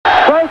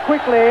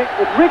quickly,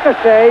 it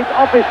ricocheted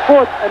off his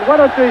foot and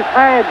went onto his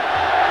hand.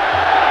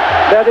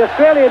 Now the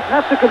Australians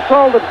have to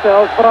control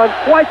themselves, but I'm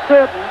quite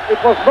certain it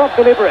was not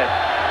deliberate.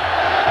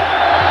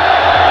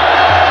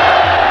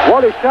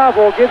 Wally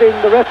Charbot giving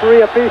the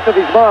referee a piece of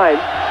his mind.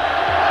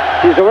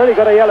 He's already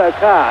got a yellow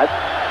card.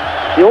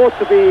 He ought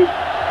to be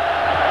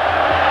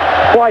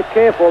quite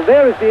careful.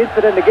 There is the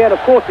incident again. Of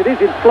course, it is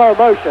in slow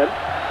motion.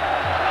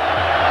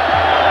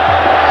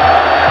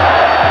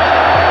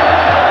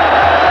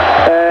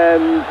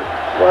 And,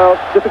 well,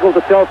 difficult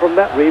to tell from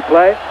that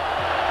replay.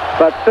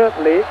 But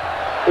certainly,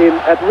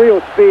 at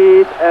real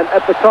speed and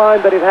at the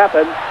time that it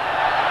happened,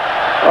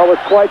 I was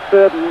quite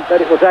certain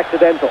that it was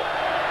accidental.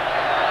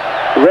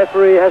 The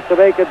referee has to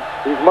make his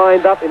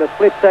mind up in a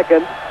split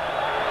second.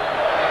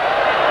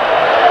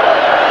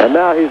 And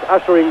now he's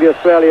ushering the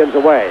Australians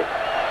away.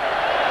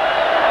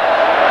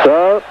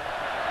 So,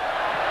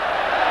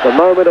 the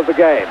moment of the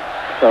game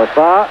so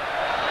far.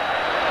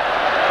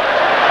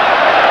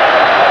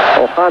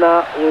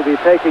 Ohana will be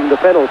taking the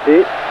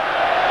penalty.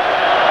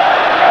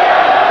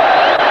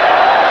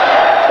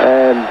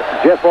 And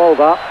Jeff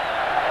Olver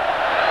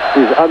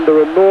is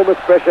under enormous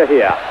pressure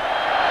here.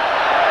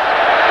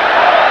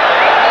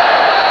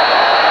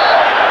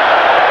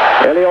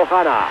 Eli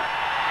Ohana.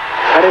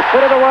 And he's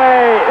put it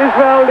away.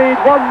 Israel lead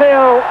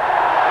 1-0.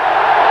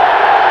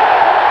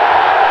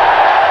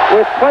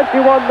 With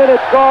 21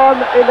 minutes gone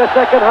in the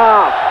second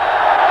half.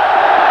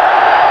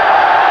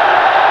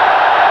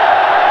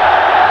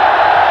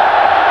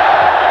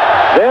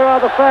 There are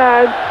the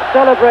fans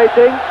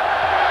celebrating.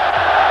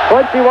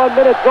 21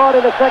 minutes gone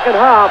in the second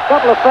half. A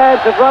couple of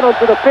fans have run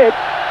onto the pitch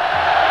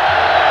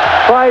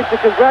trying to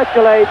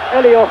congratulate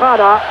Eli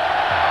Ohana.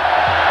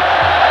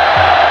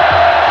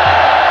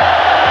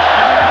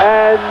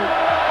 And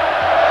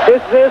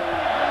is this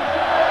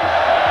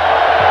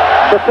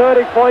the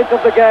turning point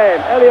of the game?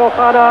 Eli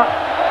Ohana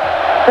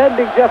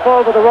sending Jeff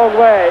Olver the wrong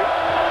way.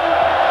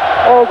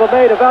 Olver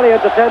made a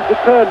valiant attempt to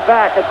turn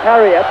back and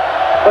parry it,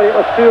 but it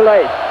was too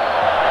late.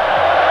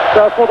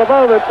 So for the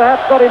moment,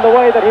 perhaps not in the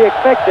way that he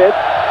expected,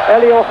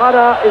 Eli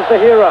Ohana is the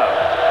hero.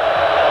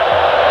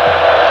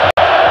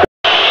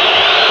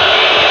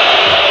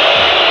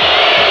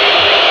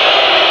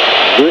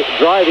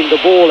 Driving the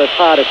ball as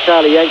hard as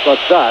Charlie Yankos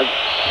does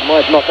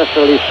might not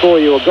necessarily score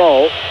you a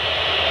goal,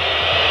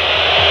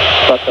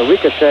 but the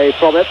ricochet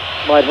from it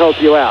might help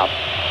you out.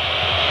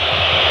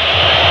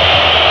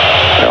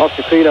 Now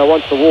Oshikino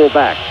wants the ball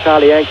back.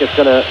 Charlie Yankos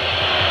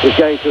is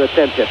going to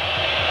attempt it.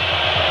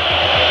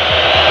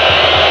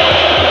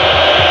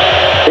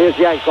 Here's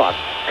Yankos.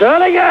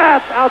 Curling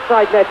it!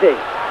 Outside netting.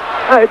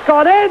 Oh, it's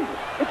gone in!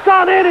 It's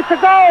gone in! It's a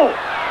goal!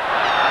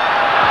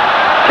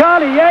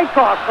 Charlie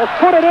Yankos has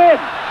put it in!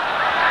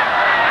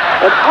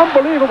 An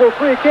unbelievable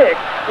free kick,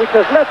 which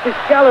has left this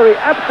gallery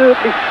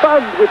absolutely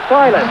stunned with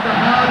silence.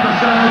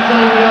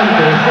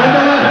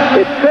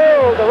 It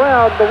curled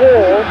around the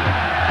wall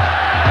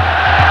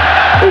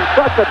in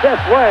such a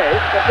deft way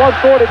that one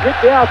thought it hit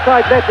the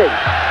outside netting.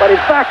 But in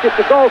fact, it's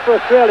a goal for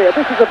Australia.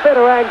 This is a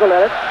better angle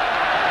at it.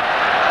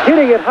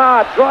 Hitting it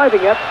hard,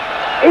 driving it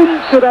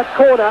into that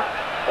corner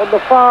on the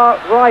far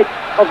right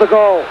of the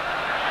goal.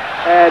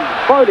 And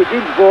Boney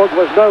Ginsburg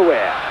was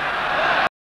nowhere.